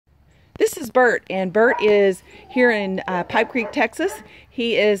This is Burt, and Burt is here in Pipe Creek, Texas.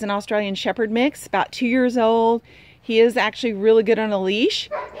 He is an Australian Shepherd mix, about 2 years old. He is actually really good on a leash.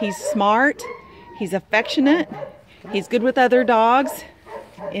 He's smart, he's affectionate, he's good with other dogs.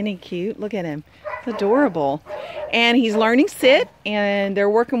 Isn't he cute? Look at him. Adorable. And he's learning sit, and they're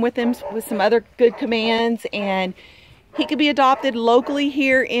working with him with some other good commands, and he could be adopted locally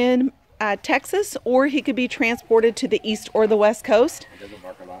here in Texas, or he could be transported to the east or the west coast. He doesn't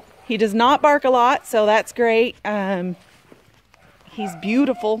bark a lot. He does not bark a lot, so that's great. He's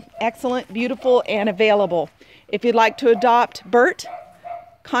beautiful, excellent, beautiful, and available. If you'd like to adopt Burt,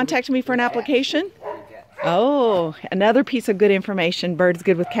 contact me for an application. Oh, another piece of good information. Burt's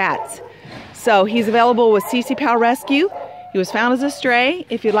good with cats. So he's available with CCPAL Rescue. He was found as a stray.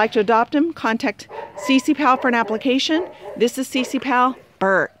 If you'd like to adopt him, contact CCPAL for an application. This is CCPAL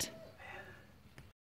Burt.